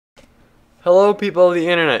Hello people of the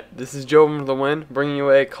internet, this is Joe from the Win, bringing you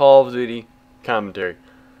a Call of Duty commentary.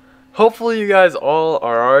 Hopefully you guys all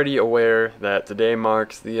are already aware that today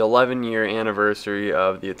marks the 11-year anniversary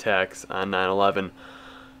of the attacks on 9/11.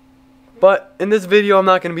 But in this video I'm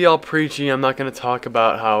not going to be all preachy. I'm not going to talk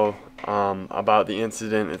about how, about the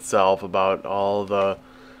incident itself, about all the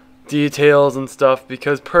details and stuff,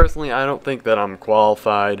 because personally I don't think that I'm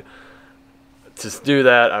qualified to do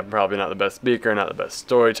that. I'm probably not the best speaker, not the best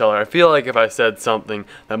storyteller. I feel like if I said something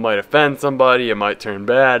that might offend somebody, it might turn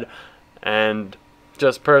bad, and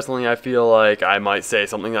just personally I feel like I might say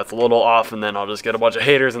something that's a little off and then I'll just get a bunch of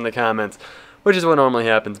haters in the comments, which is what normally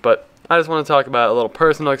happens. But I just want to talk about a little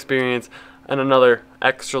personal experience and another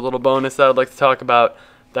extra little bonus that I'd like to talk about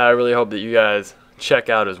that I really hope that you guys check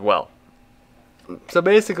out as well. So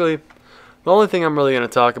basically, the only thing I'm really going to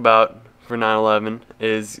talk about for 9/11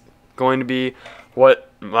 is going to be what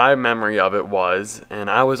my memory of it was, and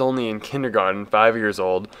I was only in kindergarten, 5 years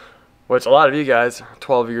old, which a lot of you guys are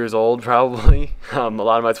 12 years old probably. A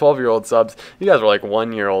lot of my 12-year-old subs, you guys were like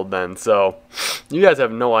 1 year old then, so you guys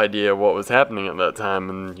have no idea what was happening at that time,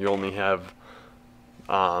 and you only have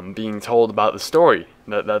being told about the story.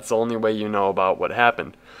 That's the only way you know about what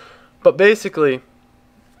happened. But basically,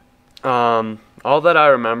 all that I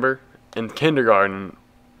remember in kindergarten,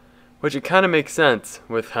 which it kind of makes sense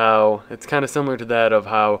with how it's kind of similar to that of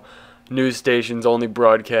how news stations only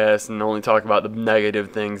broadcast and only talk about the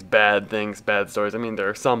negative things, bad stories. I mean, there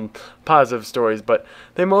are some positive stories, but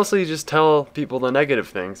they mostly just tell people the negative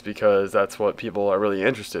things because that's what people are really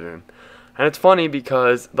interested in. And it's funny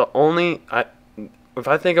because if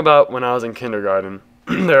I think about when I was in kindergarten,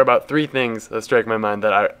 there are about three things that strike my mind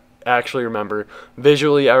that I actually remember.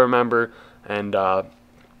 Visually, I remember, and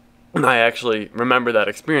I actually remember that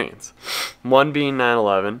experience. One being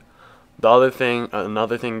 9/11,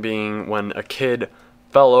 another thing being when a kid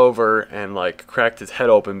fell over and like cracked his head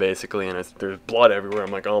open basically, and there's blood everywhere.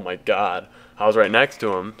 I'm like, oh my god, I was right next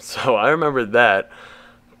to him, so I remember that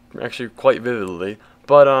actually quite vividly.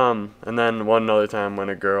 But and then one other time when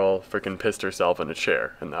a girl freaking pissed herself in a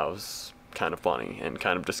chair, and that was kind of funny and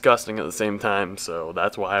kind of disgusting at the same time, so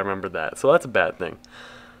that's why I remember that. So that's a bad thing.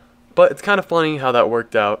 But it's kind of funny how that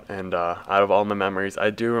worked out, and out of all my memories, I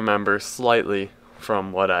do remember slightly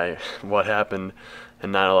from what happened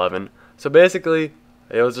in 9/11. So basically,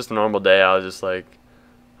 it was just a normal day. I was just like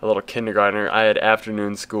a little kindergartner. I had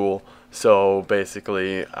afternoon school, so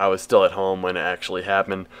basically I was still at home when it actually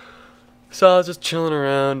happened. So I was just chilling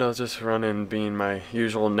around. I was just running, being my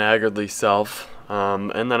usual niggardly self.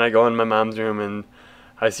 And then I go in my mom's room, and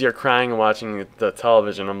I see her crying and watching the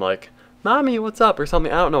television. I'm like, Mommy, what's up, or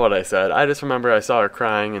something. I don't know what I said. I just remember I saw her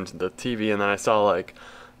crying into the TV, and then I saw like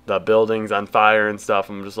the buildings on fire and stuff.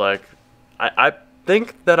 I'm just like, I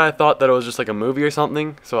think that I thought that it was just like a movie or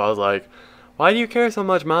something. So I was like, why do you care so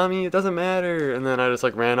much, Mommy? It doesn't matter. And then I just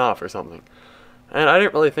like ran off or something. And I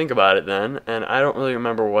didn't really think about it then, and I don't really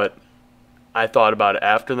remember what I thought about it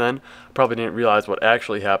after then. Probably didn't realize what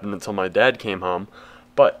actually happened until my dad came home.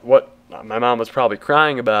 But what my mom was probably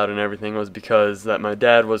crying about and everything was because that my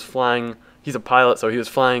dad was flying. He's a pilot, so he was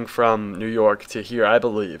flying from New York to here, I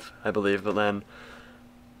believe. But then,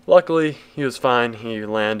 luckily, he was fine. He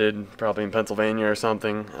landed probably in Pennsylvania or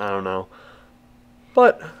something. I don't know.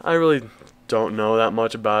 But I really don't know that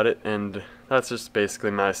much about it, and that's just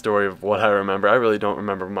basically my story of what I remember. I really don't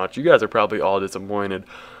remember much. You guys are probably all disappointed.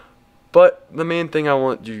 But the main thing I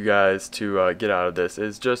want you guys to get out of this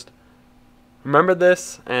is just remember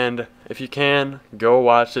this, and if you can, go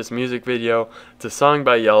watch this music video. It's a song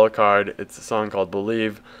by Yellowcard. It's a song called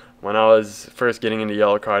Believe. When I was first getting into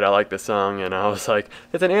Yellowcard, I liked the song, and I was like,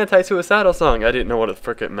 it's an anti-suicidal song. I didn't know what the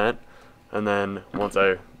frick it meant. And then once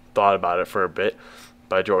I thought about it for a bit,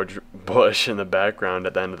 by George Bush in the background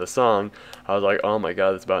at the end of the song, I was like, oh my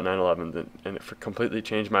god, it's about 9/11, and it completely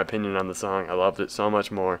changed my opinion on the song. I loved it so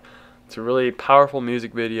much more. It's a really powerful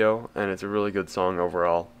music video, and it's a really good song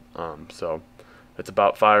overall. So it's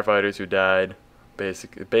about firefighters who died,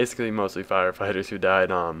 basically mostly firefighters who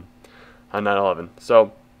died on 9/11.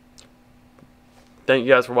 So thank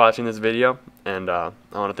you guys for watching this video, and I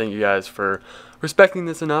want to thank you guys for respecting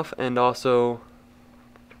this enough, and also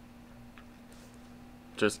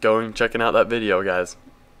just checking out that video, guys.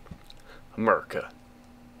 America.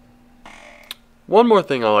 One more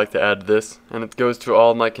thing I'd like to add to this, and it goes to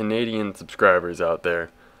all my Canadian subscribers out there.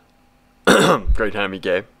 Great time, you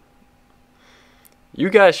gay. You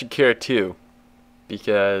guys should care too,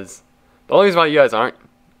 because the only reason why you guys aren't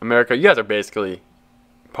America, you guys are basically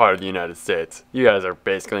part of the United States. You guys are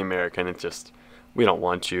basically American. It's just we don't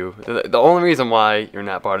want you. The only reason why you're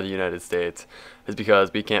not part of the United States is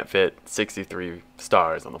because we can't fit 63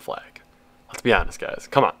 stars on the flag. Let's be honest, guys.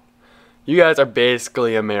 Come on. You guys are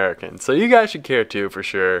basically Americans, so you guys should care too, for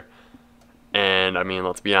sure. And, I mean,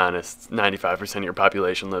 let's be honest, 95% of your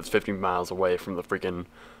population lives 50 miles away from the freaking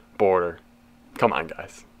border. Come on,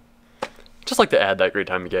 guys. Just like to add that great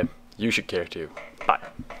time you gave. You should care too. Bye.